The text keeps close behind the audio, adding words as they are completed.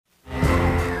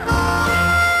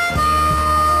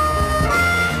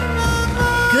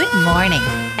morning,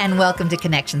 and welcome to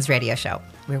Connections Radio Show,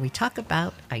 where we talk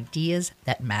about ideas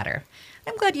that matter.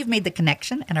 I'm glad you've made the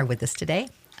connection and are with us today.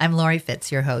 I'm Lori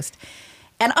Fitz, your host.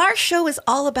 And our show is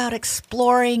all about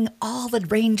exploring all the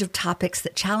range of topics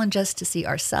that challenge us to see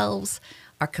ourselves,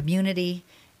 our community,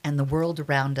 and the world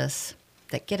around us,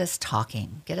 that get us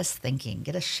talking, get us thinking,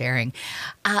 get us sharing.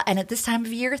 And at this time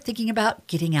of year, thinking about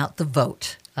getting out the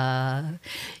vote.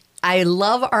 I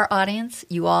love our audience.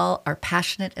 You all are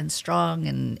passionate and strong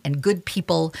and good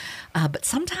people, but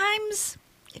sometimes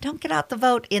you don't get out the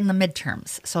vote in the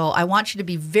midterms. So I want you to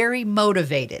be very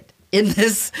motivated in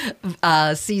this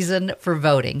season for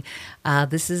voting.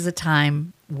 This is a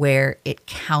time where it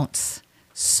counts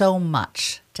so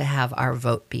much to have our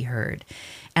vote be heard.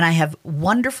 And I have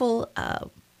wonderful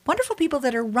people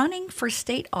that are running for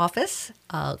state office,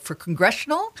 for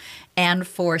congressional and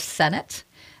for Senate,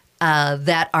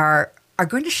 that are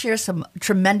going to share some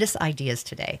tremendous ideas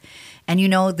today. And you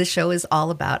know, the show is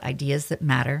all about ideas that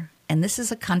matter. And this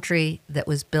is a country that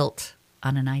was built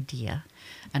on an idea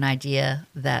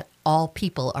that all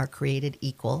people are created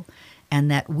equal, and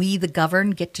that we, the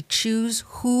governed, get to choose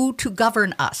who to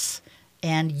govern us.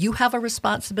 And you have a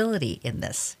responsibility in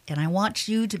this. And I want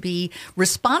you to be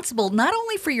responsible not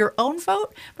only for your own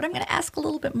vote, but I'm going to ask a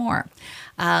little bit more.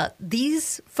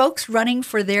 These folks running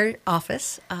for their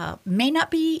office may not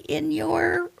be in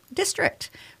your district,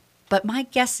 but my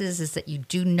guess is that you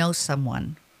do know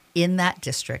someone in that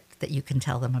district that you can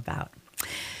tell them about.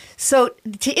 So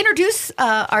to introduce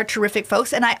our terrific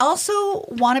folks, and I also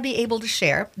want to be able to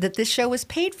share that this show was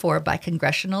paid for by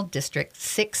Congressional District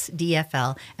 6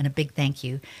 DFL, and a big thank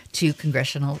you to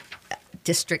Congressional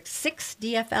District 6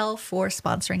 DFL for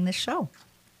sponsoring this show.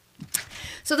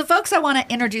 So the folks I want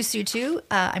to introduce you to,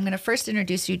 I'm going to first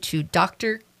introduce you to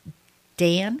Dr.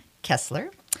 Dan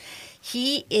Kessler.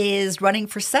 He is running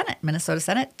for Senate, Minnesota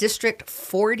Senate, District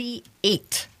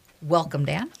 48. Welcome,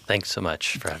 Dan. Thanks so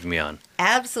much for having me on.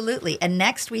 Absolutely. And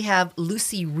next we have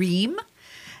Lucy Ream,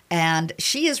 and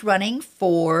she is running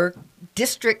for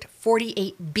District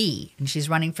 48B, and she's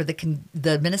running for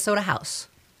the Minnesota House.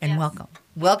 And yes.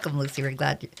 Welcome, Lucy. We're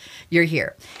glad you're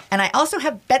here. And I also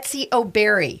have Betsy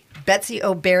O'Berry. Betsy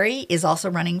O'Berry is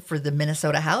also running for the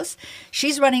Minnesota House.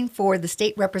 She's running for the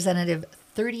State Representative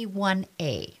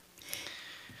 31A.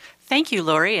 Thank you,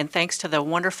 Lori, and thanks to the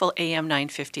wonderful AM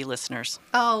 950 listeners.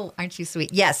 Oh, aren't you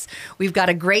sweet? Yes, we've got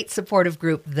a great supportive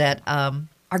group that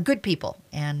are good people,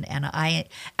 and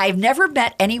I've never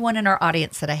met anyone in our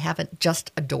audience that I haven't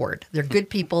just adored. They're good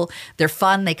people. They're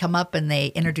fun. They come up and they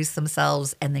introduce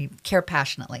themselves, and they care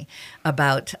passionately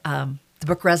about the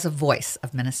progressive voice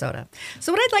of Minnesota.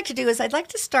 So what I'd like to do is I'd like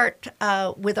to start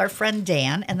with our friend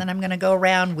Dan, and then I'm going to go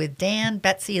around with Dan,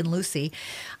 Betsy, and Lucy.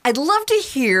 I'd love to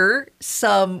hear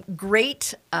some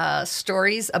great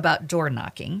stories about door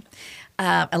knocking,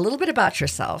 a little bit about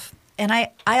yourself. And I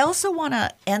also want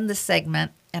to end the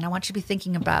segment, and I want you to be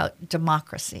thinking about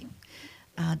democracy.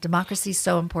 Democracy is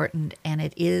so important, and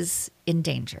it is in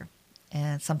danger.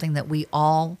 And it's something that we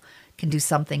all can do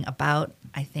something about.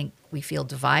 I think we feel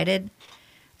divided.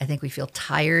 I think we feel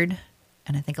tired.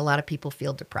 And I think a lot of people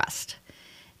feel depressed.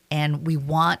 And we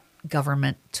want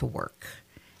government to work.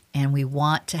 And we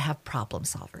want to have problem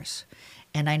solvers.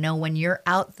 And I know when you're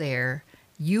out there,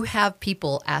 you have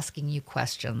people asking you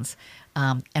questions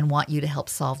and want you to help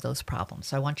solve those problems.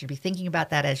 So I want you to be thinking about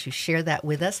that as you share that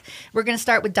with us. We're going to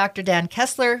start with Dr. Dan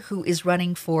Kessler, who is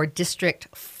running for District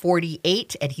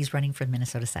 48, and he's running for the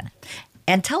Minnesota Senate.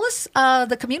 And tell us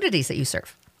the communities that you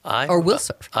serve, or will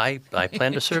serve. I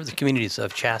plan to serve the communities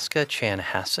of Chaska,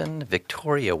 Chanhassen,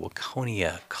 Victoria,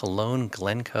 Waconia, Cologne,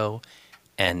 Glencoe,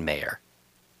 and Mayer.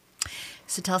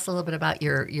 So tell us a little bit about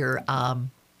your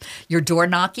door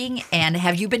knocking, and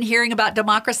have you been hearing about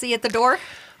democracy at the door?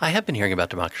 I have been hearing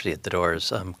about democracy at the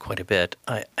doors quite a bit.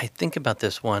 I think about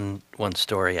this one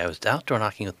story. I was out door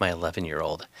knocking with my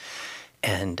 11-year-old,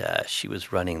 and she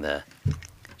was running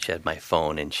she had my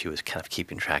phone, and she was kind of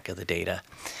keeping track of the data.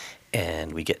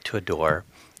 And we get to a door,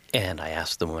 and I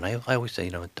ask the woman, I always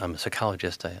say, I'm a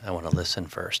psychologist, I want to listen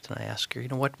first. And I ask her,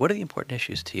 what are the important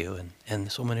issues to you? And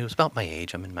this woman, who was about my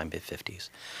age, I'm in my mid-50s,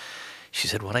 she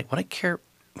said, what I care,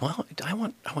 I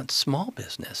want small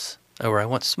business, or I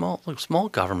want small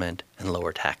government and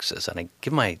lower taxes. And I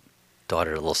give my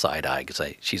daughter a little side eye because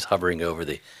she's hovering over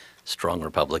the strong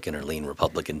Republican or lean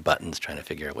Republican buttons, trying to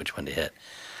figure out which one to hit.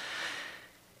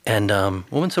 And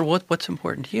woman said, what's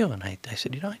important to you? And I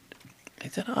said, I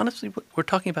said, honestly, what we're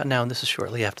talking about now, and this is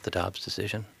shortly after the Dobbs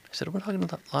decision, I said, what we're talking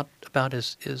a lot about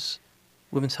is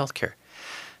women's health care.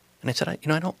 And I said,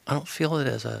 I don't feel that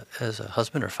as a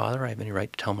husband or father, I have any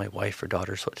right to tell my wife or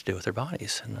daughters what to do with their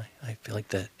bodies. And I feel like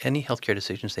that any healthcare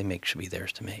decisions they make should be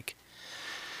theirs to make.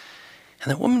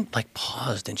 And the woman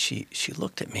paused and she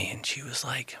looked at me and she was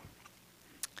like,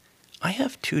 I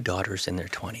have 2 daughters in their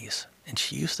 20s. And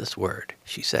she used this word.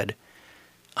 She said,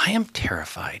 I am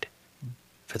terrified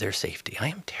for their safety. I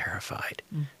am terrified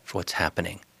for what's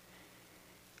happening.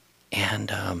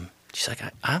 And she's like,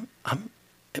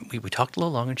 we talked a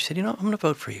little longer, and she said, I'm going to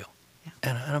vote for you. Yeah.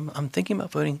 And I'm thinking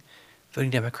about voting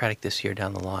Democratic this year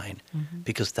down the line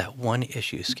because that one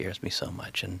issue scares me so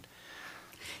much. And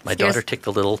my daughter ticked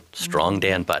the little strong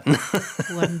Dan button.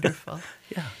 Wonderful.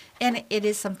 Yeah. And it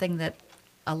is something that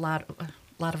a lot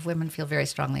of women feel very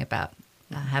strongly about,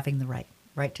 having the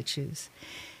right to choose.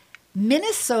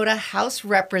 Minnesota House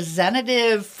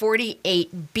Representative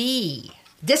 48B,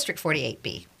 District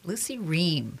 48B, Lucy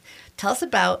Ream. Tell us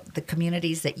about the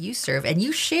communities that you serve, and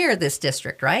you share this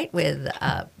district, right, with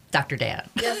Dr. Dan?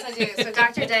 Yes, I do. So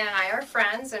Dr. Dan and I are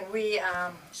friends, and we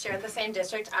share the same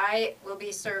district. I will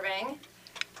be serving,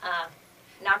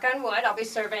 knock on wood, I'll be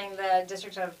serving the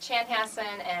district of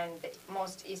Chanhassen and the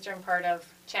most eastern part of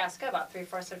Chaska, about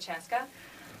 3/4 of Chaska.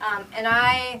 And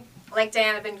I, like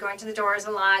Dan, have been going to the doors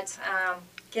a lot,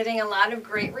 getting a lot of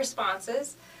great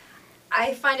responses.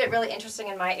 I find it really interesting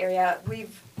in my area.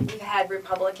 We've had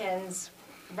Republicans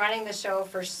running the show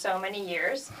for so many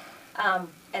years.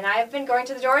 And I've been going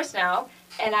to the doors now,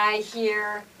 and I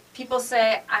hear people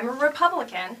say, I'm a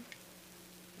Republican,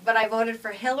 but I voted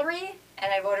for Hillary,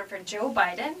 and I voted for Joe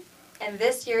Biden, and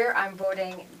this year I'm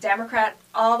voting Democrat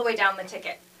all the way down the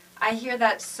ticket. I hear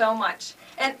that so much.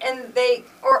 And they,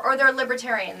 or they're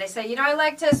libertarian. They say, I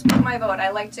like to split my vote.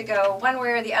 I like to go one way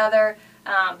or the other.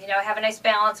 Have a nice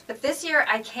balance. But this year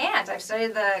I can't. I've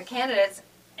studied the candidates,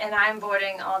 and I'm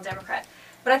voting all Democrat.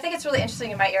 But I think it's really interesting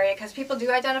in my area because people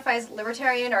do identify as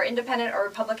libertarian or independent or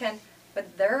Republican,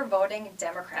 but they're voting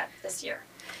Democrat this year.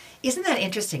 Isn't that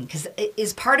interesting? Because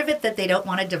is part of it that they don't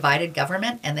want a divided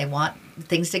government and they want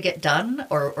things to get done?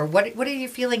 Or what are you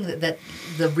feeling that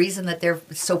the reason that they're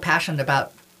so passionate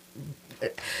about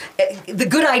the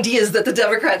good ideas that the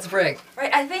Democrats bring?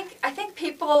 Right. I think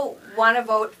people want to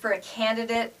vote for a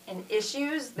candidate and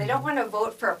issues. They don't want to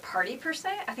vote for a party per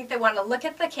se. I think they want to look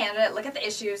at the candidate, look at the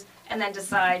issues, and then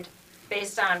decide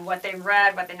based on what they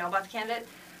read, what they know about the candidate.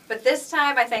 But this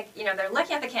time, I think, they're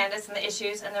looking at the candidates and the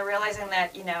issues, and they're realizing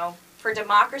that, for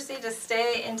democracy to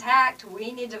stay intact,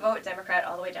 we need to vote Democrat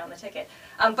all the way down the ticket.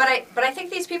 But I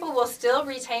think these people will still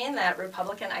retain that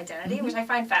Republican identity, which I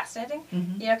find fascinating,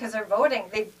 because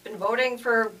they've been voting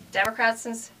for Democrats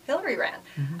since Hillary ran.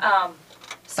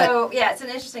 It's an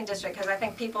interesting district because I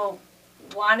think people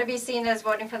want to be seen as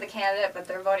voting for the candidate, but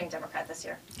they're voting Democrat this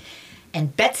year.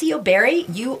 And Betsy O'Barry,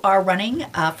 you are running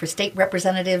for State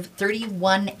Representative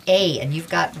 31A, and you've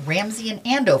got Ramsey and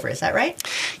Andover. Is that right?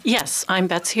 Yes, I'm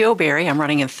Betsy O'Barry. I'm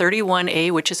running in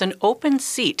 31A, which is an open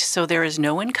seat, so there is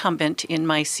no incumbent in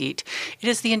my seat. It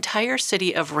is the entire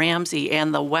city of Ramsey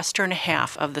and the western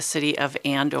half of the city of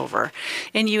Andover.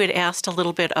 And you had asked a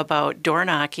little bit about door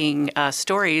knocking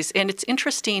stories, and it's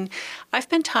interesting. I've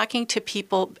been talking to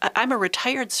people. I'm a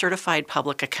retired certified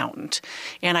public accountant,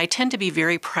 and I tend to be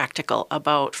very practical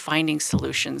about finding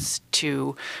solutions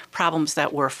to problems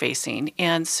that we're facing.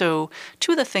 And so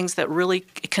 2 of the things that really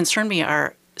concern me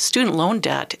are student loan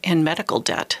debt and medical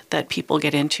debt that people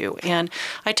get into. And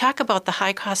I talk about the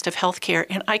high cost of healthcare,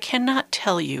 and I cannot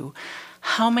tell you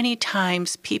how many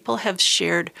times people have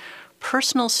shared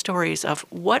personal stories of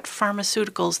what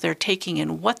pharmaceuticals they're taking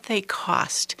and what they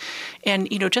cost, and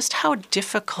just how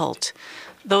difficult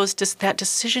that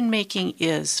decision-making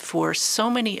is for so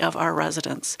many of our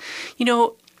residents.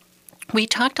 We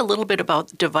talked a little bit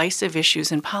about divisive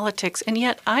issues in politics, and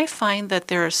yet I find that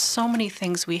there are so many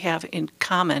things we have in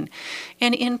common,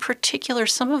 and in particular,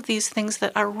 some of these things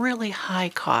that are really high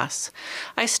costs.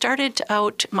 I started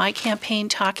out my campaign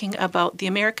talking about the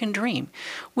American dream,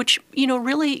 which,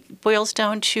 really boils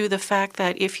down to the fact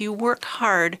that if you work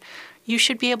hard, you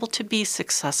should be able to be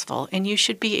successful, and you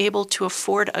should be able to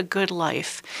afford a good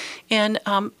life. And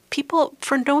people,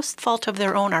 for no fault of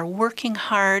their own, are working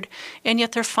hard, and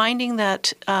yet they're finding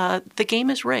that the game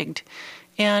is rigged.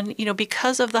 And,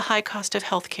 because of the high cost of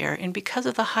healthcare and because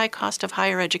of the high cost of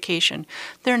higher education,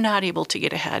 they're not able to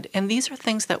get ahead. And these are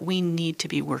things that we need to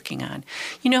be working on.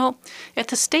 At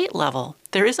the state level,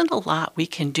 there isn't a lot we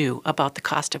can do about the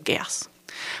cost of gas.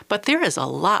 But there is a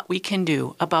lot we can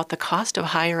do about the cost of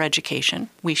higher education.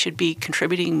 We should be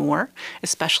contributing more,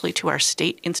 especially to our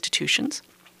state institutions.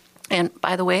 And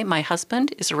by the way, my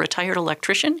husband is a retired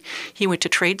electrician. He went to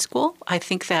trade school. I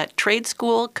think that trade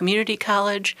school, community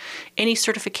college, any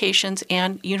certifications,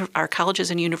 and our colleges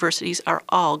and universities are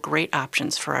all great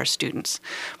options for our students.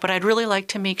 But I'd really like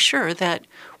to make sure that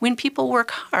when people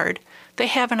work hard, they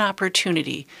have an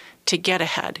opportunity to get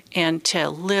ahead and to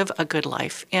live a good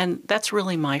life. And that's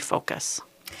really my focus.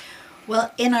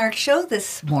 Well, in our show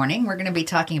this morning, we're going to be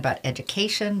talking about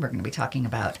education. We're going to be talking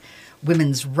about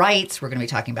women's rights. We're going to be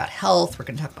talking about health. We're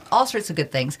going to talk about all sorts of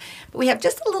good things. But we have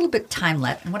just a little bit of time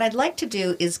left. And what I'd like to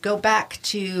do is go back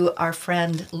to our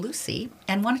friend Lucy.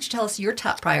 And why don't you tell us your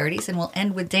top priorities? And we'll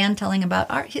end with Dan telling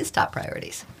about his top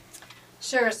priorities.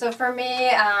 Sure. So for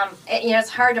me, it's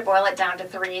hard to boil it down to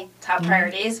 3 top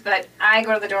priorities. But I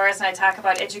go to the doors and I talk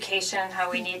about education, how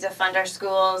we need to fund our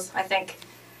schools. I think,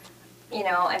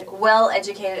 a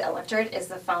well-educated electorate is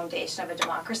the foundation of a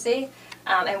democracy.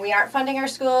 And we aren't funding our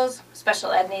schools.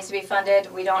 Special ed needs to be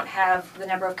funded. We don't have the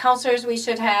number of counselors we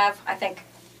should have. I think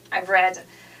I've read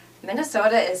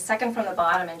Minnesota is second from the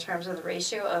bottom in terms of the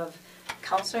ratio of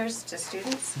counselors to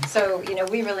students. So,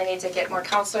 we really need to get more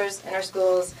counselors in our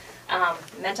schools.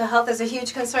 Mental health is a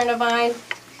huge concern of mine.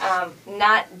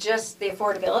 Not just the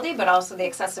affordability, but also the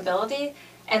accessibility.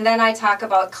 And then I talk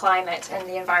about climate and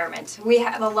the environment. We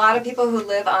have a lot of people who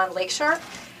live on lakeshore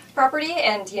property,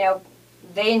 and,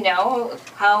 they know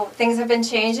how things have been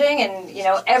changing,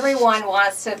 and everyone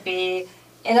wants to be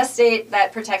in a state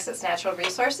that protects its natural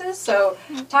resources. So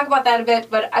talk about that a bit,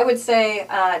 but I would say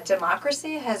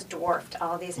democracy has dwarfed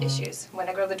all these issues. When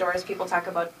I go to the doors, people talk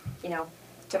about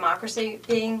democracy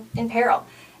being in peril,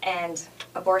 and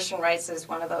abortion rights is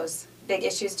one of those big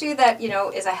issues too that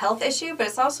is a health issue, but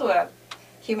it's also a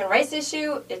human rights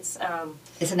issue. It's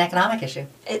an economic issue.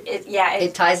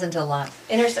 It ties into a lot.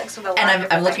 Intersects with a lot. And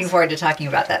I'm looking forward to talking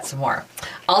about that some more.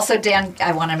 Also, Dan,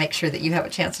 I want to make sure that you have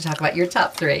a chance to talk about your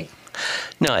top 3.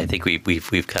 No, I think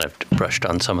we've kind of brushed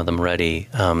on some of them already.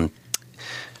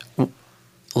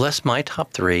 Less my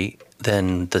top 3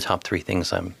 than the top 3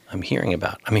 things I'm hearing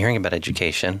about. I'm hearing about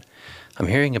education. I'm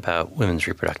hearing about women's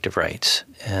reproductive rights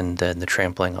and the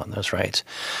trampling on those rights.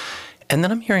 And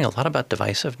then I'm hearing a lot about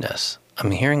divisiveness.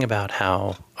 I'm hearing about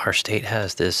how our state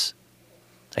has this,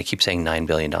 I keep saying $9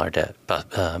 billion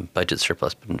budget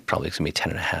surplus, but probably it's going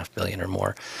to be $10.5 billion or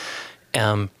more.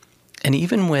 And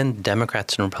even when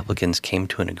Democrats and Republicans came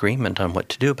to an agreement on what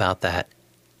to do about that,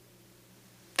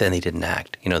 then they didn't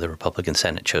act. The Republican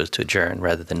Senate chose to adjourn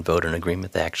rather than vote an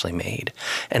agreement they actually made.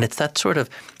 And it's that sort of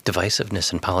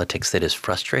divisiveness in politics that is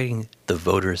frustrating the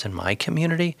voters in my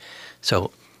community.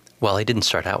 So while I didn't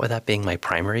start out with that being my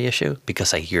primary issue,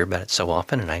 because I hear about it so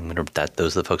often, and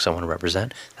those are the folks I want to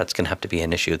represent, that's going to have to be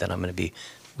an issue that I'm going to be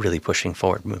really pushing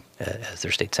forward as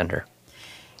their state senator.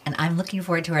 And I'm looking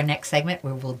forward to our next segment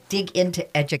where we'll dig into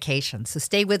education. So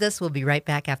stay with us. We'll be right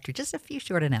back after just a few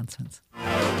short announcements.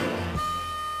 Back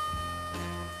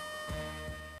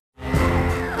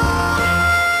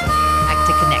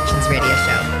to Connections Radio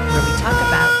Show, where we talk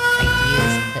about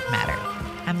ideas that matter.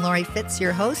 I'm Lori Fitz,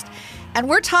 your host. And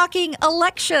we're talking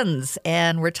elections,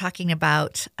 and we're talking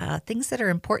about things that are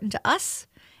important to us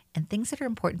and things that are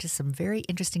important to some very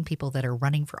interesting people that are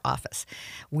running for office.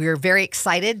 We're very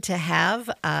excited to have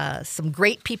some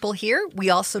great people here. We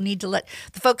also need to let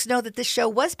the folks know that this show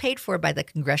was paid for by the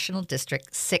Congressional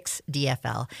District 6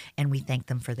 DFL, and we thank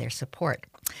them for their support.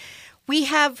 We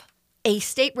have a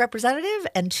state representative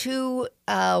and 2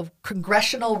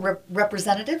 congressional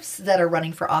representatives that are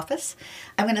running for office.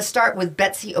 I'm going to start with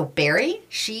Betsy O'Barry.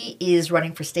 She is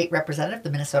running for state representative,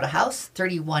 the Minnesota House,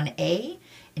 31A.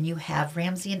 And you have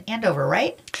Ramsey and Andover,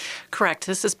 right? Correct.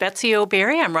 This is Betsy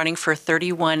O'Barry. I'm running for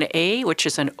 31A, which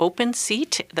is an open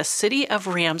seat, the city of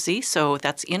Ramsey. So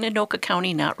that's in Anoka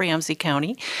County, not Ramsey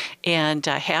County, and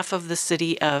half of the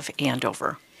city of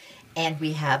Andover. And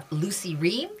we have Lucy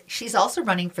Ream. She's also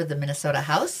running for the Minnesota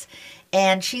House,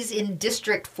 and she's in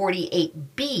District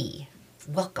 48B.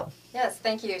 Welcome. Yes,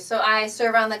 thank you. So I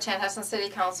serve on the Chanhassen City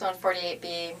Council in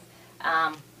 48B,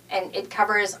 and it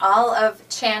covers all of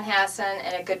Chanhassen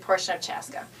and a good portion of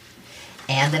Chaska.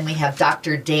 And then we have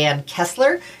Dr. Dan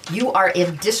Kessler. You are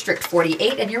in District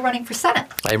 48, and you're running for Senate.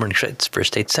 I'm running for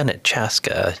State Senate,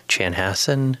 Chaska,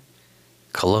 Chanhassen,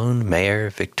 Cologne, Mayor,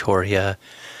 Victoria,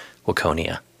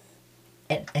 Waconia.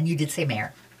 And you did say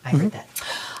mayor. I heard that.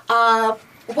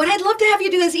 What I'd love to have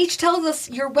you do is each tell us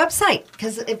your website,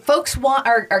 because if folks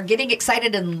are getting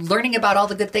excited and learning about all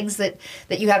the good things that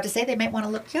you have to say, they might want to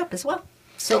look you up as well.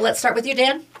 So let's start with you,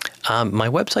 Dan. My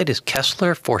website is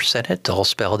Kessler for Senate, all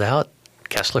spelled out,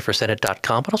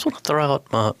 KesslerForSenate.com. But I also want to throw out,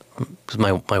 because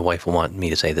my wife will want me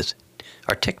to say this,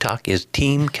 Our TikTok is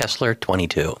Team Kessler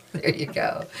 22. There you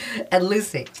go. And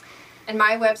Lucy. And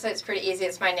my website's pretty easy.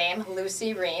 It's my name,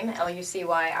 Lucy Rehm,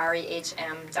 LucyRehm.com.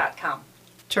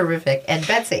 Terrific. And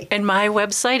Betsy. And my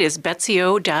website is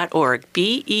betsyo.org,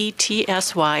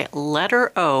 BETSY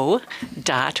letter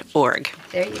O.org.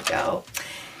 There you go.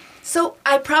 So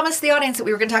I promised the audience that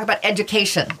we were going to talk about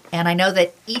education. And I know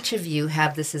that each of you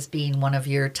have this as being one of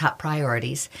your top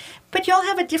priorities. But you all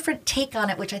have a different take on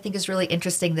it, which I think is really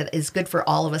interesting, that is good for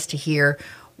all of us to hear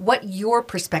what your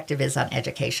perspective is on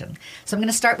education. So I'm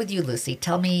going to start with you, Lucy.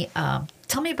 Tell me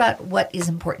about what is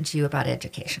important to you about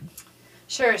education.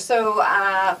 Sure. So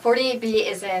 48B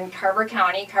is in Carver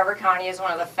County. Carver County is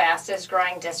one of the fastest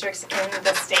growing districts in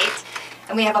the state.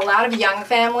 And we have a lot of young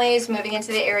families moving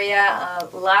into the area, a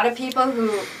lot of people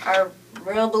who are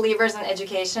real believers in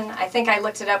education. I think I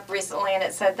looked it up recently and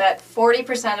it said that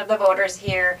 40% of the voters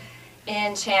here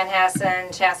in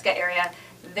Chanhassen, Chaska area,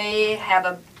 they have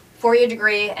a 4-year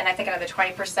degree, and I think another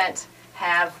 20%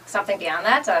 have something beyond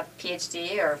that, a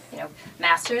PhD or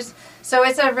master's. So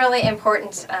it's a really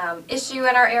important issue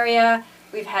in our area.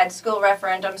 We've had school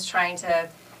referendums trying to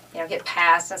get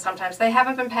passed, and sometimes they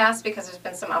haven't been passed because there's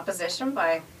been some opposition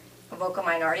by a vocal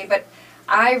minority. But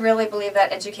I really believe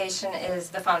that education is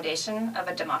the foundation of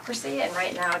a democracy, and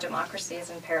right now democracy is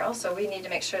in peril. So we need to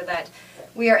make sure that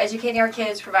we are educating our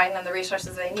kids, providing them the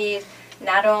resources they need,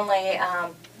 not only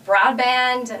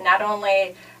broadband, not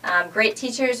only great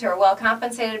teachers who are well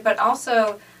compensated, but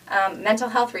also mental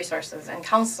health resources and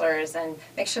counselors, and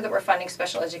make sure that we're funding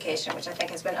special education, which I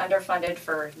think has been underfunded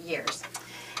for years.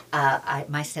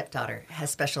 My stepdaughter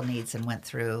has special needs and went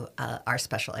through our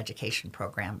special education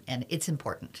program, and it's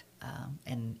important.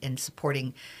 And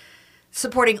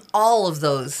supporting all of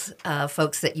those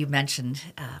folks that you mentioned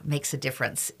makes a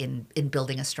difference in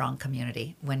building a strong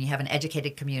community. When you have an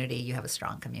educated community, you have a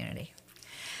strong community.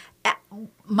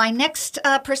 My next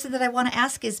person that I want to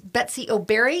ask is Betsy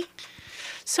O'Berry.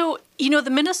 So, the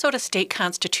Minnesota State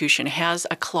Constitution has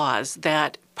a clause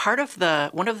that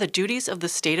one of the duties of the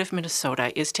state of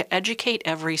Minnesota is to educate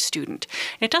every student.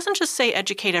 And it doesn't just say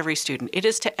educate every student. It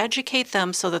is to educate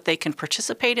them so that they can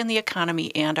participate in the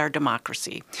economy and our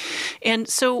democracy. And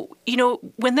so,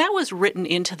 when that was written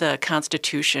into the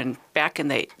Constitution back in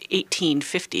the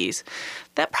 1850s,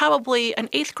 that probably an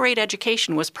 8th grade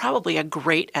education was probably a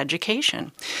great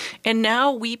education. And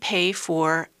now we pay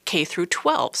for K through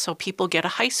 12, so people get a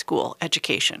high school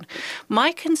education.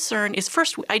 My concern is,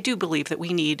 first, I do believe that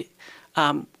we need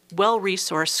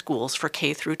well-resourced schools for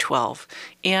K through 12,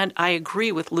 and I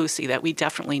agree with Lucy that we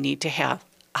definitely need to have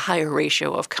a higher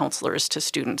ratio of counselors to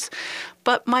students.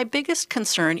 But my biggest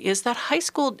concern is that high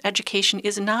school education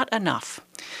is not enough.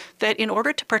 That in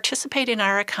order to participate in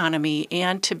our economy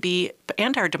and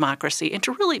our democracy, and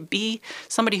to really be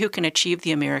somebody who can achieve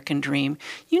the American dream,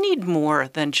 you need more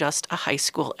than just a high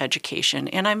school education.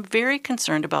 And I'm very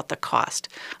concerned about the cost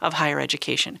of higher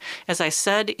education. As I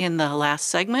said in the last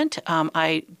segment,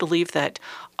 I believe that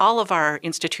all of our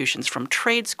institutions, from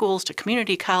trade schools to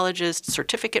community colleges,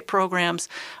 certificate programs,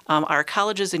 our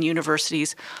colleges and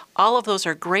universities, all of those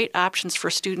are great options for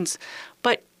students.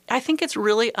 But I think it's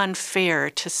really unfair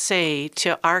to say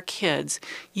to our kids,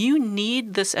 you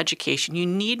need this education. You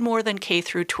need more than K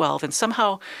through 12. And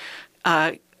somehow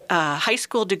a high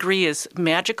school degree is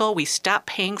magical. We stop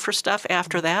paying for stuff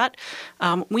after that.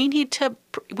 We need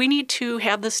to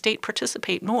have the state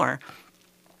participate more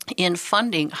in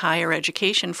funding higher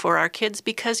education for our kids,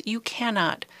 because you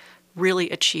cannot really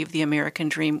achieve the American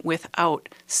dream without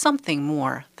something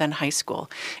more than high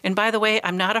school. And by the way,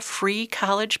 I'm not a free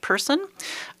college person.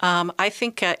 I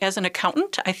think as an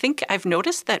accountant, I've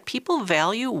noticed that people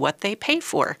value what they pay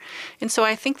for. And so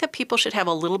I think that people should have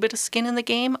a little bit of skin in the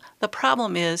game. The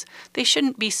problem is they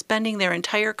shouldn't be spending their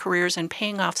entire careers and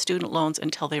paying off student loans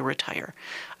until they retire.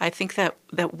 I think that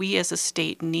we as a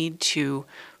state need to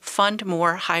fund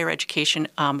more higher education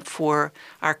for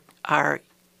our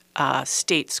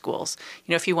state schools.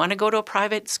 If you want to go to a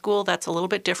private school, that's a little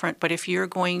bit different. But if you're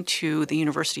going to the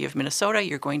University of Minnesota,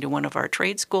 you're going to one of our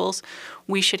trade schools,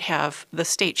 the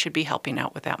state should be helping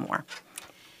out with that more.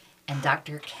 And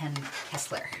Dr. Ken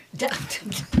Kessler.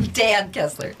 Dan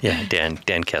Kessler. Yeah,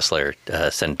 Dan Kessler,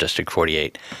 Senate District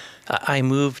 48. I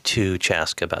moved to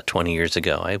Chaska about 20 years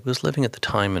ago. I was living at the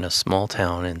time in a small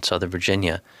town in Southern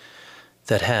Virginia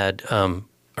that had a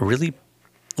really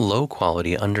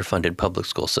low-quality, underfunded public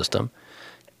school system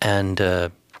and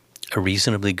a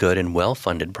reasonably good and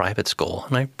well-funded private school.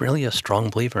 And I'm really a strong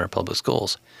believer in our public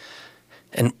schools.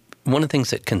 And one of the things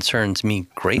that concerns me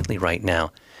greatly right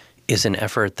now is an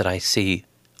effort that I see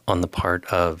on the part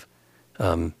of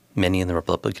many in the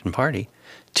Republican Party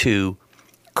to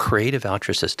create a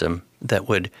voucher system that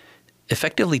would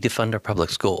effectively defund our public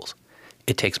schools.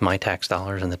 It takes my tax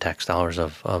dollars and the tax dollars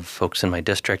of folks in my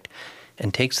district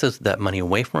and takes that money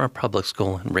away from our public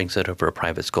school and brings it over to a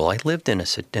private school. I lived in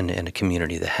a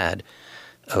community that had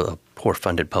a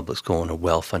poor-funded public school and a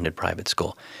well-funded private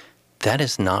school. That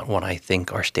is not what I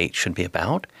think our state should be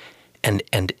about. And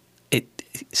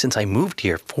since I moved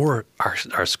here for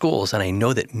our schools, and I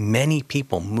know that many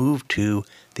people moved to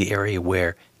the area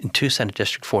to Senate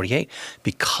District 48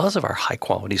 because of our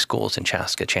high-quality schools in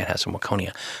Chaska, Chanhassen,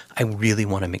 Waconia, I really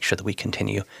want to make sure that we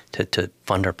continue to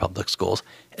fund our public schools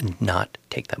and not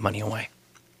take that money away.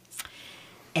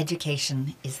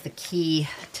 Education is the key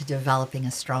to developing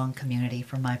a strong community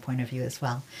from my point of view as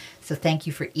well. So thank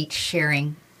you for each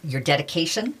sharing your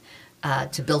dedication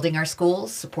to building our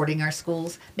schools, supporting our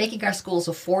schools, making our schools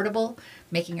affordable,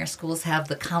 making our schools have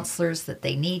the counselors that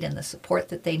they need and the support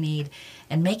that they need,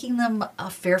 and making them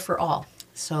fair for all.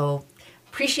 So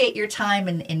appreciate your time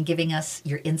in giving us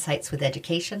your insights with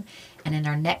education. And in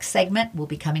our next segment, we'll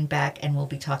be coming back and we'll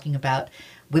be talking about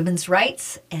women's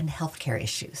rights and healthcare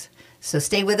issues. So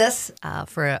stay with us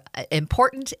for an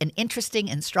important and interesting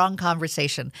and strong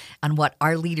conversation on what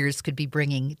our leaders could be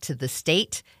bringing to the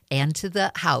state and to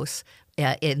the House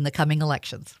in the coming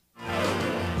elections.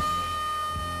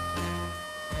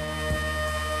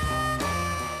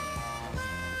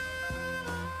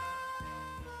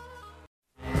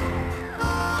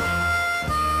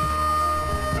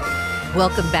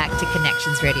 Welcome back to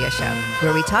Connections Radio Show,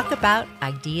 where we talk about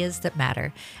ideas that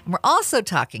matter. And we're also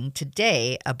talking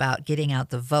today about getting out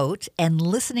the vote and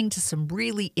listening to some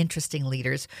really interesting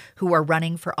leaders who are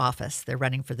running for office. They're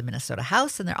running for the Minnesota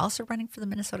House, and they're also running for the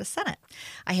Minnesota Senate.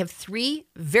 I have three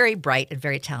very bright and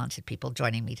very talented people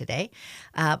joining me today.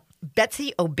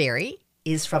 Betsy O'Berry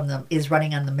is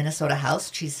running on the Minnesota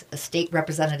House. She's a state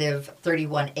representative.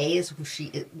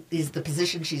 31A is the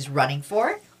position she's running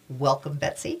for. Welcome,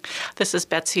 Betsy. This is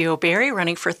Betsy O'Berry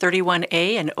running for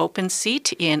 31A, an open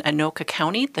seat in Anoka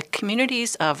County, the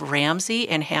communities of Ramsey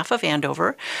and half of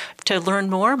Andover. To learn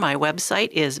more, my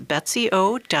website is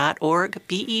betsyo.org,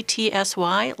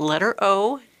 BETSY, letter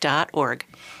O.org.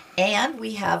 And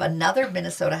we have another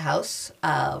Minnesota House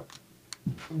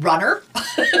runner.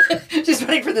 She's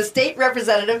running for the state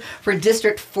representative for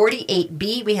District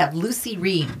 48B. We have Lucy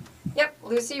Ream. Yep,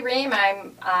 Lucy Ream.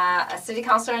 I'm a city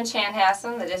councilor in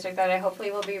Chanhassen, the district that I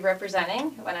hopefully will be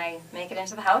representing when I make it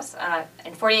into the House.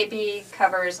 And 48B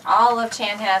covers all of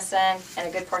Chanhassen and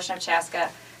a good portion of Chaska.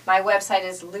 My website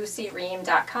is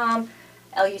lucyream.com,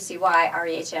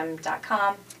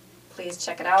 LUCYREHM.com. Please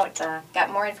check it out. Got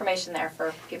more information there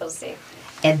for people to see.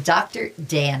 And Dr.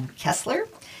 Dan Kessler,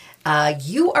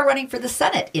 you are running for the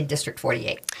Senate in District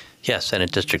 48. Yes,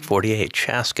 Senate District 48,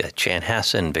 Chaska,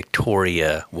 Chanhassen,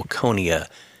 Victoria, Waconia,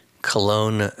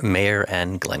 Cologne, Mayor,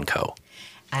 and Glencoe.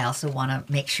 I also want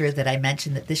to make sure that I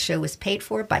mention that this show is paid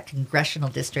for by Congressional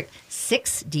District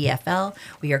 6 DFL.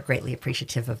 We are greatly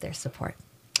appreciative of their support.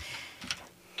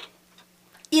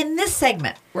 In this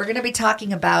segment, we're going to be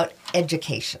talking about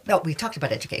education. No, we talked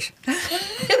about education. In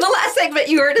the last segment,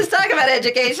 you heard us talk about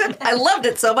education. I loved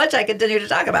it so much, I continue to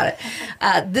talk about it.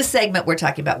 This segment, we're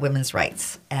talking about women's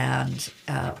rights, and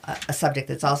a subject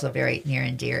that's also very near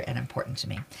and dear and important to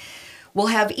me. We'll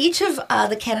have each of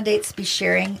the candidates be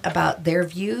sharing about their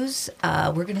views.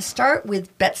 We're going to start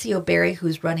with Betsy O'Berry,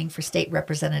 who's running for State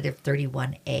Representative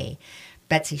 31A.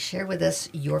 Betsy, share with us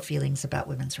your feelings about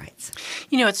women's rights.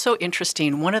 You know, it's so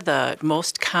interesting. One of the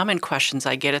most common questions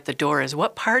I get at the door is,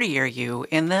 what party are you?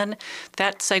 And then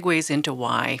that segues into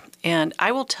why. And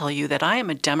I will tell you that I am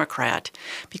a Democrat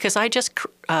because I just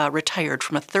retired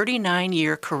from a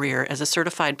 39-year career as a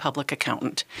certified public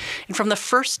accountant. And from the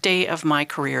first day of my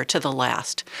career to the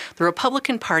last, the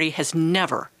Republican Party has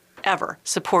never ever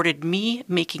supported me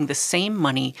making the same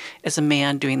money as a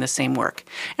man doing the same work.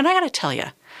 And I got to tell you,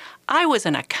 I was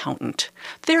an accountant.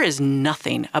 There is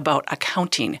nothing about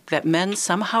accounting that men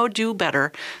somehow do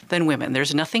better than women.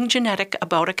 There's nothing genetic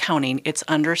about accounting. It's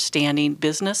understanding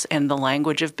business and the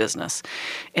language of business.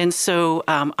 And so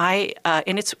and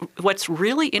it's what's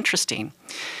really interesting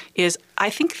is I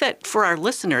think that for our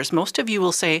listeners, most of you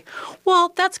will say,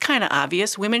 well, that's kind of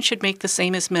obvious. Women should make the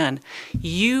same as men.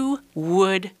 You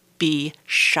would be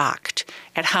shocked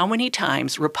at how many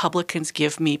times Republicans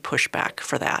give me pushback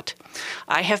for that.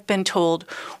 I have been told,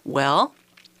 well,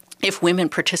 if women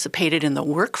participated in the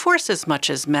workforce as much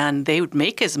as men, they would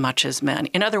make as much as men.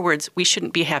 In other words, we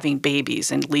shouldn't be having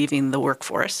babies and leaving the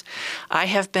workforce. I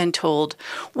have been told,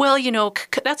 well,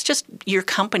 that's just your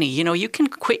company. You can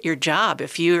quit your job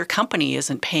if your company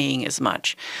isn't paying as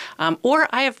much. Or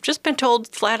I have just been told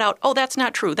flat out, oh, that's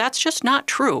not true. That's just not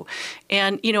true.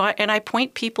 And, I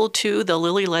point people to the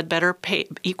Lilly Ledbetter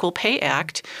Equal Pay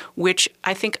Act, which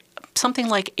I think something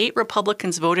like 8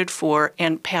 Republicans voted for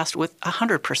and passed with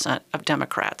 100% of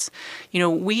Democrats.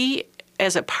 We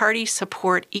as a party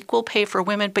support equal pay for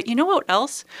women, but you know what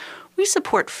else? We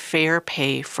support fair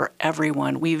pay for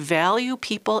everyone. We value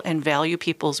people and value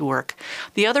people's work.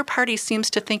 The other party seems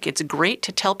to think it's great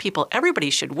to tell people everybody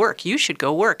should work, you should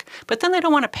go work, but then they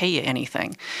don't want to pay you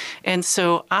anything. And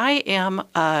so I am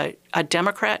a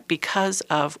Democrat because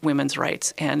of women's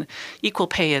rights, and equal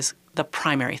pay is the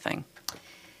primary thing.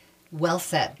 Well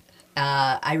said.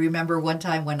 I remember one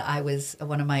time when I was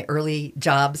one of my early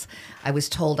jobs, I was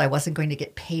told I wasn't going to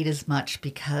get paid as much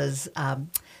because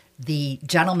the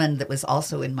gentleman that was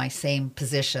also in my same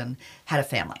position had a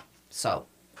family. So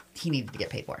he needed to get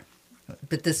paid more.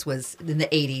 But this was in the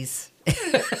 80s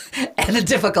and a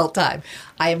difficult time.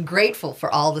 I am grateful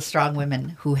for all the strong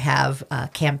women who have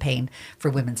campaigned for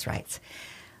women's rights.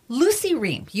 Lucy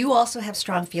Ream, you also have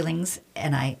strong feelings,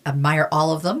 and I admire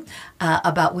all of them,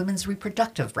 about women's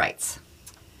reproductive rights.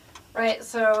 Right.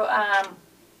 So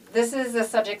this is a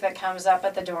subject that comes up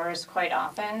at the doors quite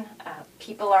often.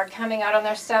 People are coming out on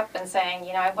their step and saying,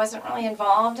 I wasn't really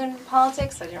involved in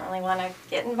politics. I didn't really want to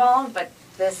get involved. But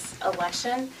this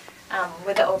election,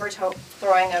 with the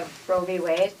overthrowing of Roe v.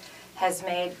 Wade, has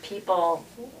made people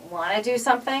want to do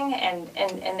something, and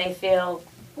they feel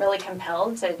really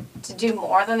compelled to do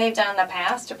more than they've done in the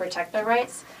past to protect their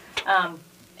rights.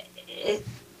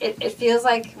 It feels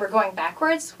like we're going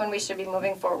backwards when we should be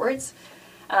moving forwards.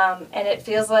 And it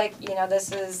feels like,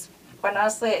 this is, quite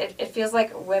honestly, it feels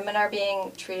like women are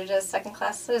being treated as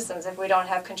second-class citizens if we don't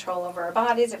have control over our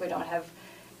bodies, if we don't have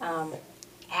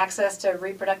access to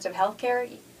reproductive health care.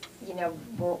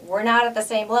 We're not at the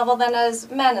same level then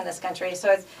as men in this country.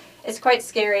 So it's quite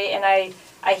scary, and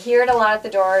I hear it a lot at the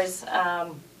doors.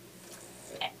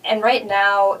 And right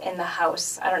now in the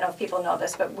House, I don't know if people know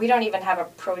this, but we don't even have a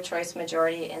pro-choice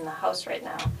majority in the House right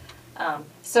now.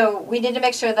 So we need to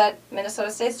make sure that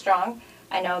Minnesota stays strong.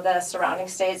 I know the surrounding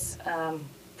states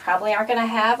probably aren't going to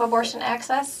have abortion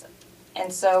access.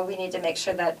 And so we need to make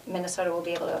sure that Minnesota will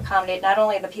be able to accommodate not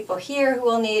only the people here who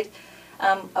will need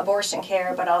abortion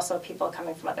care, but also people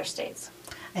coming from other states.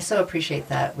 I so appreciate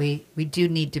that. We do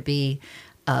need to be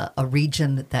a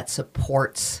region that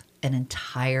supports an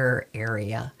entire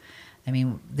area. I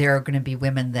mean, there are going to be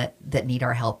women that need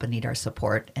our help and need our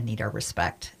support and need our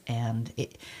respect. And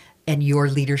your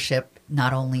leadership,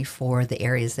 not only for the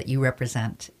areas that you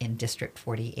represent in District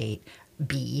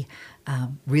 48B,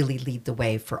 really lead the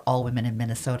way for all women in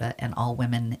Minnesota and all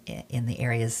women in the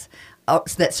areas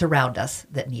that surround us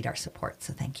that need our support.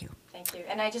 So thank you. Thank you.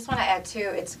 And I just want to add,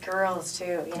 too, it's girls,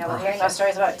 too. We're hearing those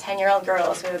stories about 10-year-old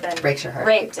girls who have been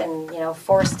raped and,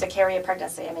 forced to carry a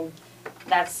pregnancy. I mean,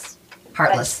 that's...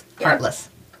 Heartless. Heartless.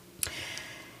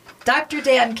 Dr.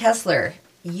 Dan Kessler,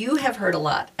 you have heard a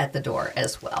lot at the door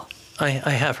as well. I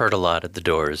have heard a lot at the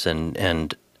doors,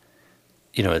 and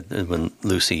when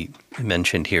Lucy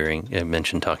mentioned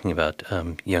talking about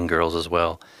young girls as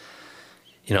well,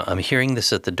 I'm hearing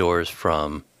this at the doors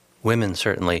from women,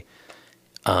 certainly,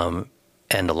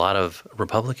 and a lot of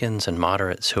Republicans and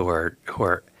moderates who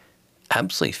are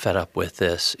absolutely fed up with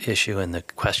this issue. And the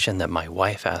question that my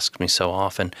wife asks me so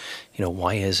often,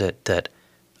 why is it that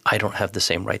I don't have the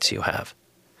same rights you have?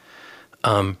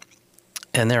 And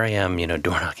there I am,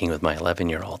 door knocking with my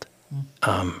 11-year-old.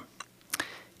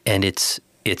 And it's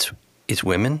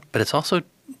women, but it's also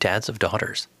dads of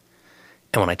daughters.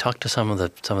 And when I talk to some of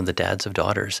the dads of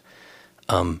daughters,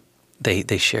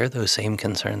 they share those same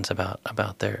concerns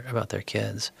about their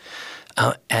kids,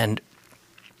 and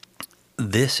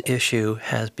this issue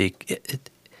has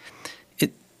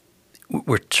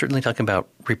we're certainly talking about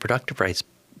reproductive rights,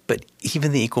 but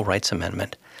even the Equal Rights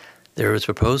Amendment, there was a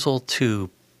proposal to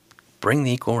bring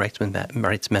the Equal Rights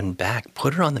Men back,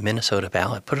 put it on the Minnesota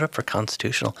ballot, put it up for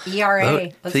constitutional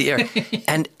ERA. vote.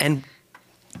 And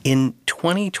in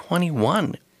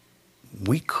 2021,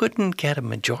 we couldn't get a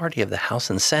majority of the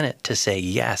House and Senate to say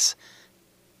yes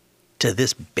to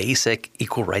this basic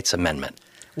Equal Rights Amendment.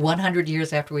 100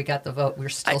 years after we got the vote, we're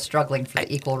still struggling for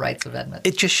the Equal Rights Amendment.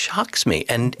 It just shocks me.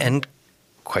 And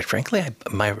quite frankly,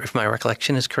 if my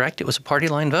recollection is correct, it was a party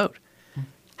line vote.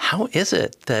 How is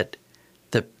it that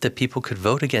people could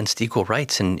vote against equal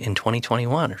rights in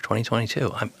 2021 or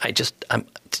 2022?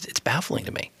 It's baffling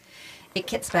to me. It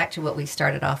gets back to what we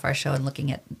started off our show and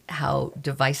looking at how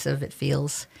divisive it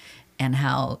feels and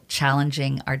how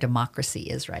challenging our democracy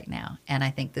is right now. And I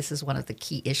think this is one of the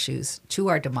key issues to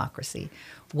our democracy.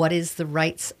 What is the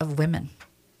rights of women?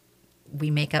 We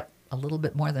make up a little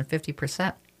bit more than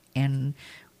 50%, and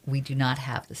we do not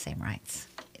have the same rights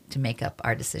to make up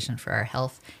our decision for our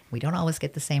health. We don't always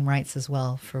get the same rights as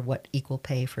well for what equal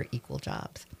pay for equal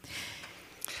jobs.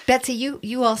 Betsy,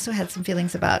 you also had some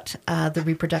feelings about the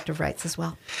reproductive rights as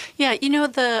well. Yeah,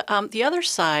 the other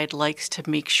side likes to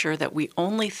make sure that we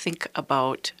only think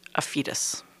about a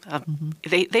fetus.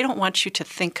 They don't want you to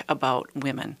think about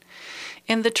women.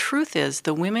 And the truth is,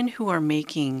 the women who are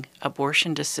making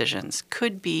abortion decisions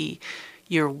could be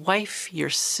your wife, your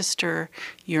sister,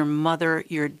 your mother,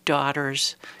 your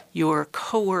daughters, your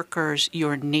coworkers,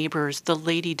 your neighbors, the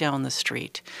lady down the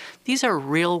street. These are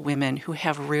real women who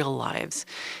have real lives.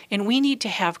 And we need to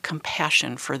have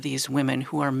compassion for these women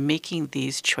who are making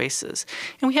these choices.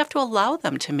 And we have to allow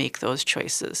them to make those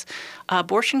choices.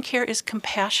 Abortion care is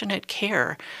compassionate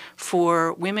care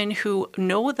for women who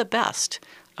know the best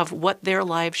of what their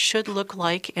lives should look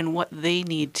like and what they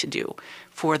need to do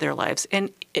for their lives.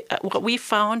 And what we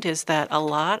found is that a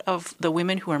lot of the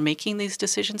women who are making these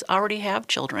decisions already have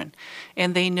children,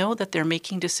 and they know that they're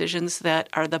making decisions that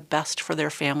are the best for their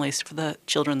families, for the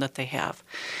children that they have.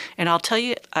 And I'll tell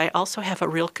you, I also have a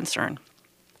real concern.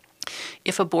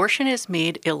 If abortion is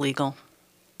made illegal,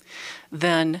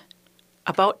 then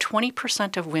about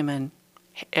 20% of women,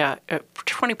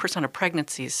 20% of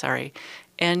pregnancies,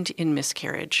 end in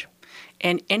miscarriage.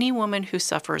 And any woman who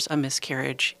suffers a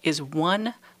miscarriage is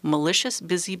one malicious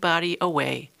busybody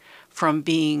away from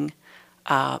being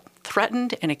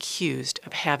threatened and accused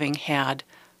of having had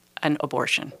an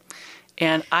abortion.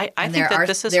 And I think that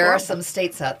this is there horrible. are some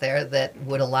states out there that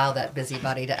would allow that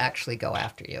busybody to actually go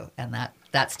after you, and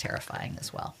that's terrifying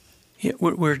as well. Yeah,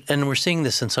 we're seeing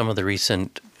this in some of the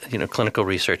recent clinical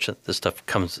research. This stuff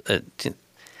comes.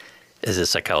 As a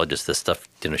psychologist, this stuff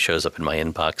shows up in my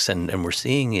inbox, and we're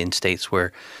seeing in states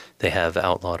where they have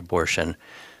outlawed abortion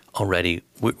already,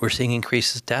 we're seeing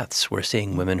increases deaths. We're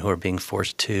seeing women who are being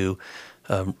forced to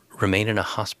remain in a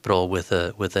hospital with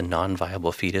a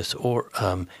non-viable fetus, or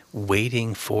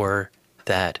waiting for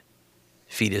that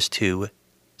fetus to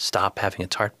stop having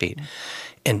its heartbeat,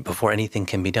 and before anything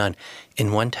can be done.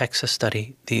 In one Texas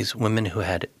study, these women who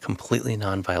had completely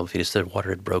non-viable fetus, their water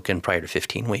had broken prior to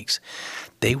 15 weeks,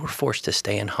 they were forced to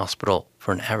stay in hospital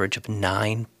for an average of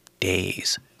 9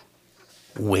 days,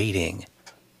 waiting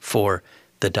for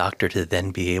the doctor to then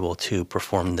be able to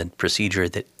perform the procedure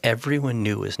that everyone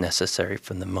knew was necessary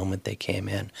from the moment they came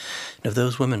in. And of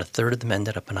those women, a third of them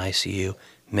ended up in ICU.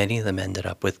 Many of them ended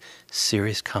up with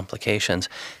serious complications.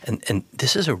 And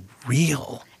this is a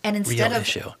real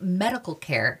issue. Of medical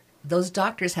care, those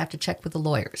doctors have to check with the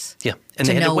lawyers. Yeah, and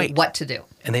to they had know to wait. what to do.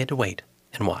 And they had to wait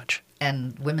and watch.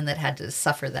 And women that had to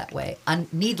suffer that way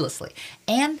needlessly,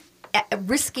 and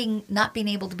risking not being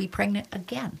able to be pregnant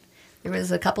again. There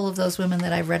was a couple of those women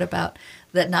that I've read about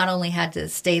that not only had to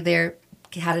stay there,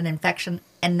 had an infection,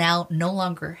 and now no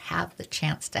longer have the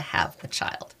chance to have a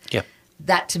child. Yeah.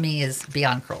 That to me is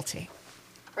beyond cruelty.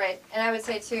 Right, and I would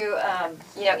say too,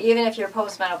 even if you're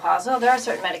postmenopausal, there are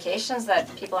certain medications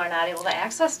that people are not able to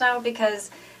access now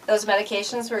because those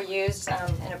medications were used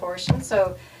in abortion.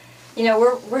 So,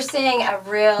 we're seeing a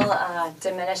real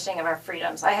diminishing of our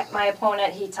freedoms. My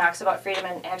opponent, he talks about freedom,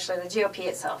 and actually the GOP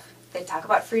itself, they talk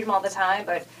about freedom all the time,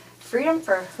 but freedom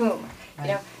for whom?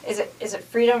 Right. Is it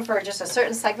freedom for just a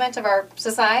certain segment of our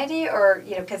society, or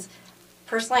because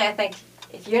personally, I think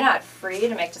if you're not free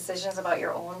to make decisions about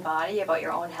your own body, about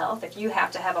your own health, if you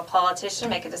have to have a politician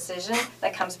make a decision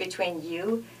that comes between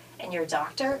you and your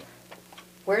doctor,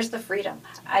 where's the freedom?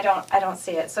 I don't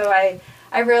see it. So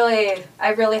I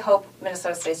really hope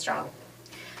Minnesota stays strong.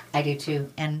 I do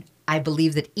too, and I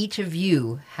believe that each of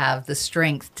you have the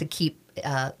strength to keep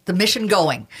the mission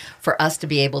going for us to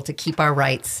be able to keep our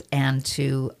rights and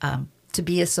to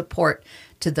be a support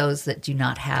to those that do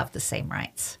not have the same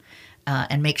rights.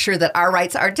 And make sure that our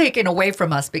rights are taken away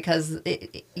from us, because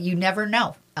you never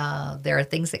know. There are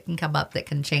things that can come up that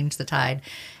can change the tide.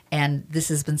 And this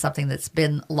has been something that's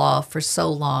been law for so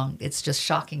long. It's just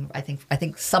shocking. I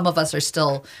think some of us are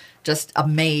still just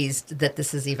amazed that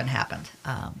this has even happened.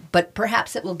 But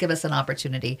perhaps it will give us an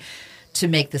opportunity to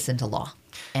make this into law.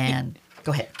 And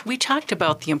go ahead. We talked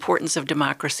about the importance of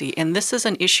democracy, and this is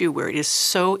an issue where it is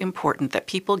so important that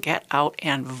people get out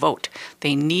and vote.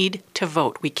 They need to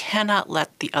vote. We cannot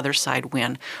let the other side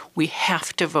win. We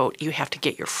have to vote. You have to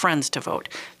get your friends to vote.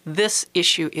 This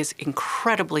issue is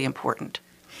incredibly important.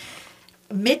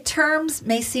 midterms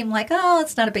may seem like, oh,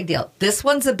 it's not a big deal. This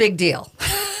one's a big deal.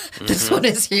 This one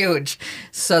is huge.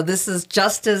 So this is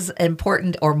just as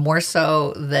important or more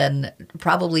so than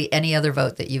probably any other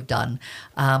vote that you've done.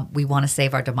 We want to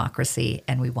save our democracy,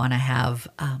 and we want to have,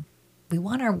 we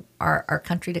want our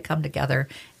country to come together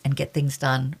and get things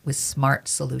done with smart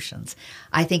solutions.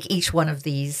 I think each one of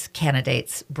these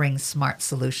candidates brings smart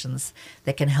solutions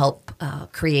that can help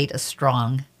create a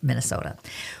strong Minnesota.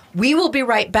 We will be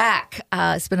right back.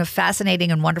 It's been a fascinating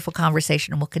and wonderful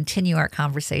conversation, and we'll continue our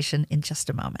conversation in just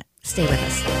a moment. Stay with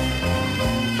us.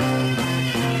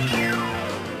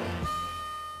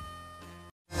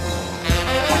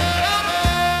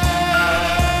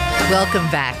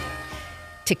 Welcome back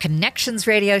to Connections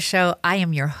Radio Show. I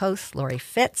am your host, Lori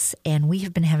Fitz, and we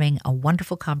have been having a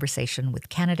wonderful conversation with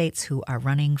candidates who are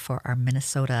running for our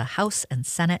Minnesota House and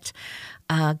Senate.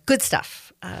 Good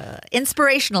stuff,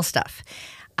 inspirational stuff.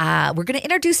 We're going to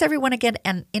introduce everyone again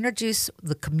and introduce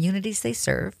the communities they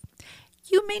serve.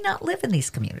 You may not live in these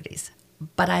communities,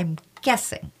 but I'm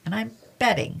guessing and I'm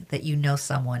betting that you know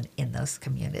someone in those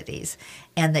communities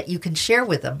and that you can share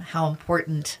with them how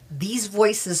important these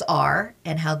voices are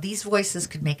and how these voices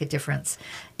could make a difference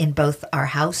in both our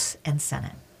House and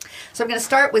Senate. So I'm going to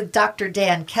start with Dr.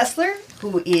 Dan Kessler,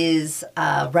 who is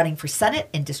running for Senate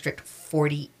in District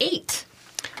 48.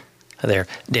 Hi there.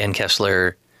 Dan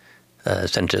Kessler,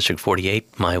 Senate District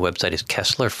 48. My website is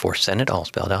Kessler4Senate, all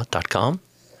spelled out, .com.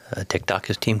 TikTok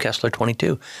is Team Kessler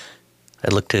 22. I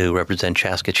look to represent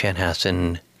Chaska,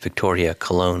 Chanhassen, Victoria,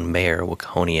 Cologne, Mayer,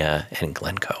 Waconia, and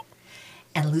Glencoe.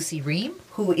 And Lucy Ream,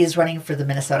 who is running for the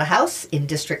Minnesota House in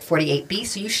District 48B.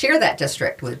 So you share that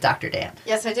district with Dr. Dan.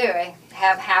 Yes, I do. I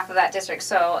have half of that district.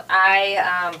 So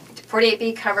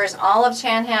 48B covers all of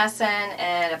Chanhassen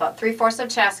and about 3/4 of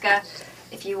Chaska.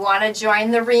 If you want to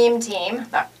join the Ream team,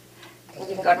 you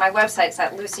can go to my website. It's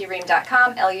at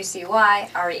lucyream.com,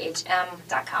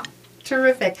 LucyRehm.com.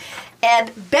 Terrific.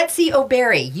 And Betsy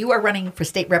O'Barry, you are running for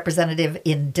state representative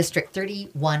in District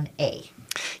 31A.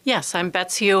 Yes, I'm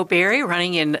Betsy O'Barry,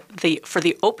 running for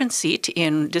the open seat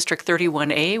in District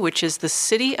 31A, which is the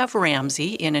city of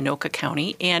Ramsey in Anoka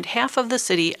County and half of the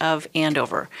city of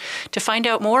Andover. To find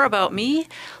out more about me,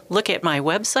 look at my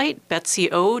website,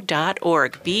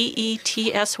 betsyo.org,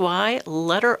 BETSY,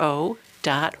 letter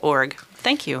O.org.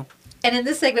 Thank you. And in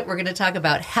this segment, we're going to talk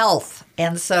about health.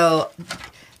 And so,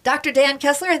 Dr. Dan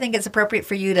Kessler, I think it's appropriate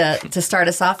for you to start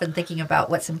us off in thinking about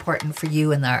what's important for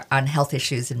you on health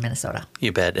issues in Minnesota.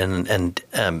 You bet. And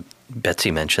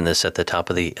Betsy mentioned this at the top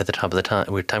of the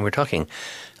time we're talking.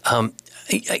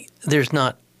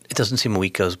 It doesn't seem a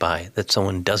week goes by that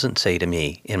someone doesn't say to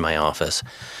me in my office,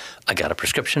 I got a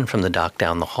prescription from the doc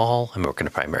down the hall. I'm working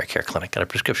at a primary care clinic. Got a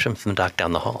prescription from the doc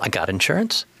down the hall. I got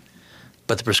insurance,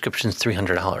 but the prescription's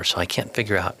 $300, so I can't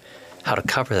figure out how to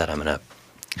cover that. I'm going to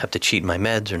have to cheat my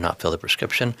meds or not fill the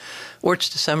prescription. Or it's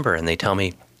December and they tell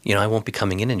me, I won't be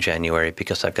coming in January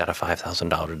because I've got a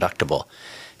 $5,000 deductible.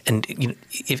 And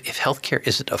if healthcare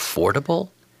isn't affordable,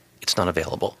 it's not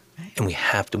available. Right. And we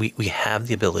have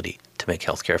the ability to make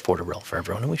healthcare affordable for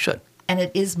everyone, and we should. And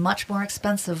it is much more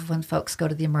expensive when folks go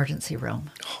to the emergency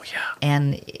room. Oh, yeah.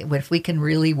 And if we can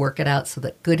really work it out so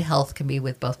that good health can be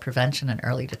with both prevention and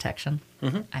early detection,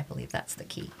 I believe that's the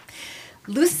key.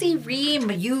 Lucy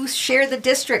Ream, you share the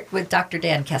district with Dr.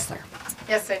 Dan Kessler.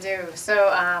 Yes, I do. So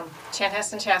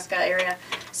Chanhassen, Chaska area.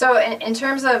 So in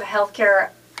terms of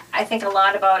healthcare, I think a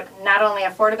lot about not only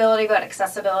affordability but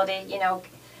accessibility.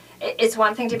 It's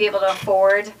one thing to be able to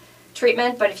afford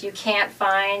treatment, but if you can't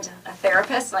find a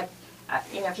therapist,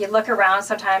 if you look around,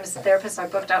 sometimes therapists are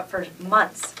booked out for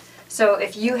months. So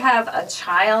if you have a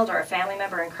child or a family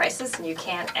member in crisis and you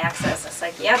can't access a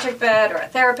psychiatric bed or a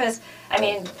therapist,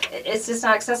 it's just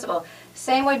not accessible.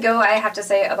 Same would go, I have to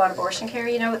say, about abortion care.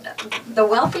 The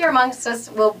wealthier amongst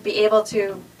us will be able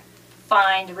to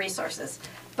find resources,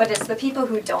 but it's the people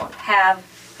who don't have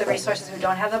the resources, who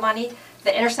don't have the money.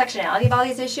 The intersectionality of all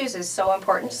these issues is so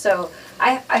important. So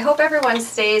I hope everyone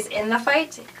stays in the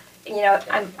fight.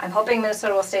 I'm hoping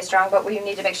Minnesota will stay strong, but we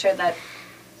need to make sure that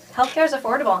healthcare is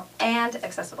affordable and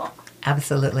accessible.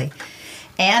 Absolutely.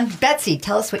 And Betsy,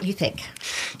 tell us what you think.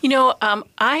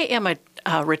 I am a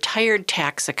retired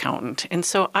tax accountant, and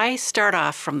so I start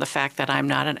off from the fact that I'm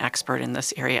not an expert in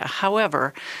this area.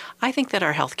 However, I think that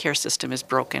our healthcare system is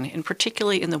broken, and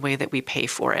particularly in the way that we pay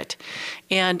for it.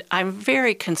 And I'm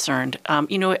very concerned.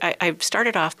 I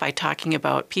started off by talking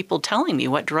about people telling me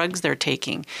what drugs they're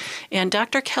taking. And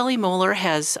Dr. Kelly Moeller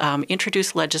has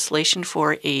introduced legislation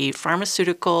for a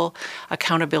pharmaceutical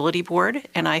accountability board,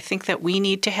 and I think that we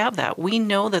need to have that. We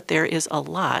know that there is a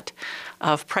lot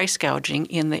of price gouging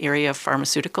in the area of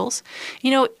pharmaceuticals.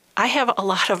 I have a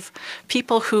lot of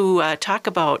people who talk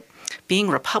about being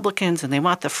Republicans and they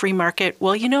want the free market.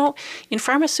 Well, in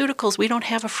pharmaceuticals, we don't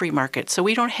have a free market, so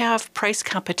we don't have price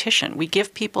competition. We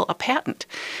give people a patent.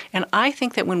 And I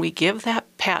think that when we give that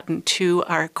patent to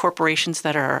our corporations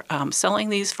that are selling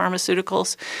these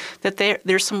pharmaceuticals, that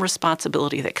there's some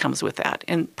responsibility that comes with that.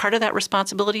 And part of that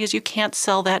responsibility is you can't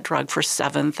sell that drug for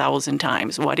 7,000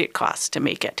 times what it costs to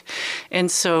make it. And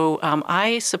so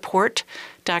I support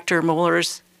Dr.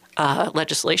 Moeller's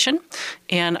legislation.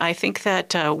 And I think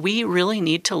that we really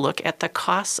need to look at the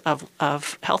costs of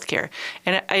healthcare.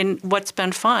 And what's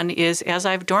been fun is as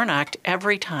I've door knocked,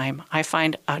 every time I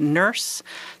find a nurse,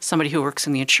 somebody who works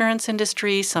in the insurance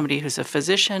industry, somebody who's a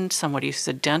physician, somebody who's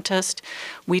a dentist,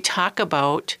 we talk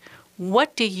about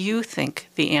what do you think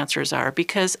the answers are?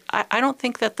 Because I don't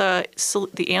think that the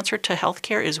answer to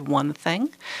healthcare is one thing.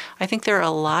 I think there are a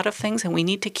lot of things, and we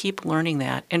need to keep learning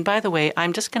that. And by the way,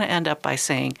 I'm just going to end up by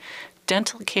saying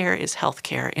dental care is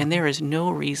healthcare, and there is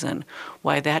no reason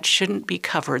why that shouldn't be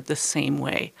covered the same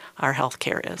way our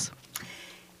healthcare is.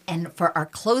 And for our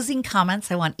closing comments,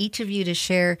 I want each of you to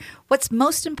share what's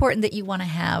most important that you want to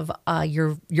have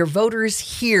your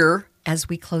voters hear as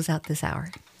we close out this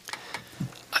hour.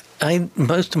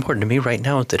 Most important to me right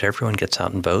now is that everyone gets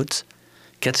out and votes.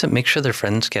 Make sure their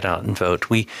friends get out and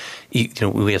vote. We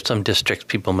have some districts,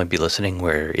 people might be listening,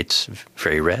 where it's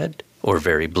very red or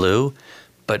very blue,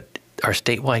 but our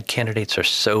statewide candidates are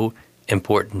so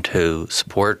important to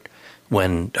support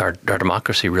when our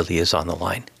democracy really is on the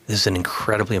line. This is an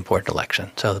incredibly important election.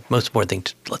 So the most important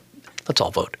thing, let's all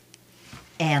vote.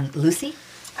 And Lucy?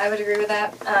 I would agree with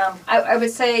that. I would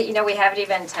say, we haven't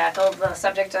even tackled the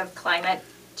subject of climate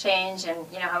change and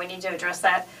how we need to address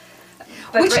that.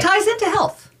 But which ties into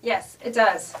health. Yes, it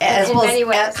does. As in well many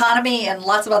ways. as economy and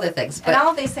lots of other things. And all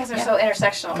of these things are so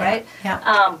intersectional, right?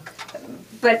 Yeah.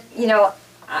 But,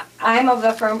 I'm of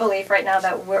the firm belief right now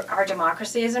that our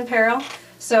democracy is in peril.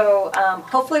 So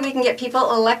hopefully we can get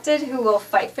people elected who will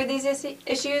fight for these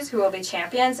issues, who will be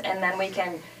champions, and then we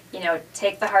can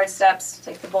take the hard steps,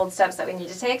 take the bold steps that we need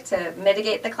to take to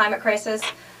mitigate the climate crisis.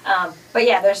 But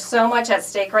yeah, there's so much at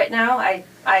stake right now.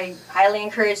 I highly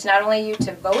encourage not only you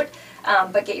to vote,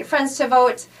 but get your friends to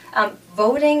vote.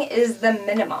 Voting is the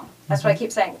minimum. That's what I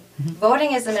keep saying.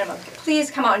 Voting is the minimum.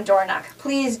 Please come out and door knock.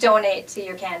 Please donate to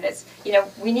your candidates.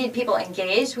 We need people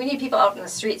engaged. We need people out in the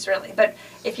streets, really. But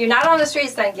if you're not on the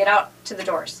streets, then get out to the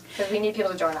doors, because we need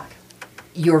people to door knock.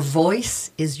 Your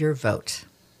voice is your vote.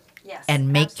 Yes, and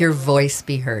make absolutely. your voice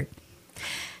be heard.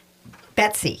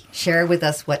 Betsy, share with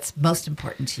us what's most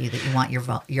important to you that you want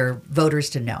your voters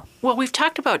to know. Well, we've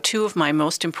talked about two of my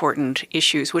most important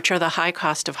issues, which are the high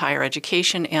cost of higher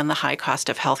education and the high cost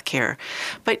of health care.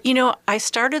 But, I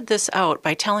started this out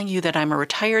by telling you that I'm a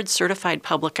retired certified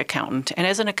public accountant. And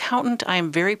as an accountant, I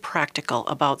am very practical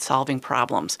about solving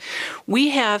problems.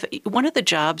 One of the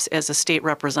jobs as a state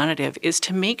representative is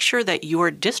to make sure that your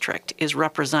district is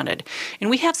represented. And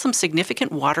we have some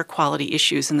significant water quality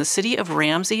issues in the city of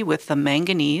Ramsey with the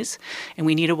manganese, and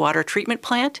we need a water treatment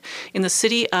plant. In the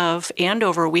city of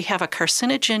Andover, we have a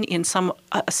carcinogen in some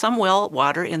well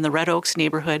water in the Red Oaks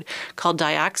neighborhood called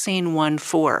dioxane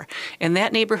 1,4. And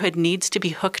that neighborhood needs to be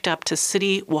hooked up to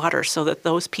city water so that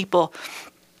those people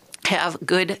have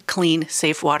good, clean,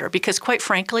 safe water. Because quite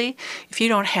frankly, if you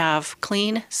don't have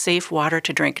clean, safe water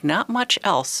to drink, not much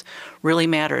else really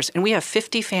matters. And we have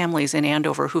 50 families in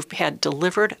Andover who've had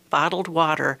delivered bottled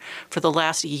water for the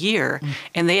last year,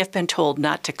 and they have been told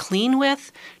not to clean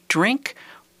with, drink,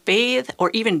 bathe,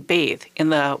 or even bathe in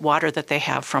the water that they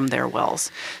have from their wells.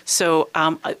 So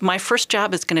my first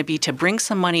job is going to be to bring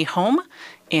some money home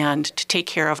and to take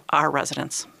care of our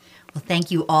residents. Well,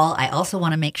 thank you all. I also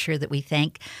want to make sure that we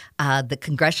thank the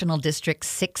Congressional District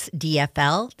 6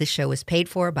 DFL. This show is paid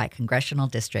for by Congressional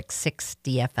District 6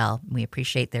 DFL. We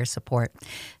appreciate their support.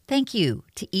 Thank you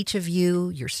to each of you,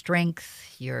 your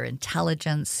strength, your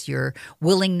intelligence, your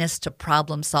willingness to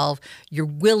problem solve, your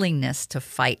willingness to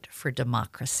fight for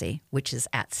democracy, which is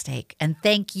at stake. And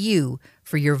thank you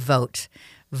for your vote.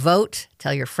 Vote,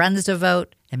 tell your friends to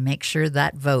vote, and make sure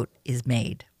that vote is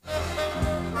made.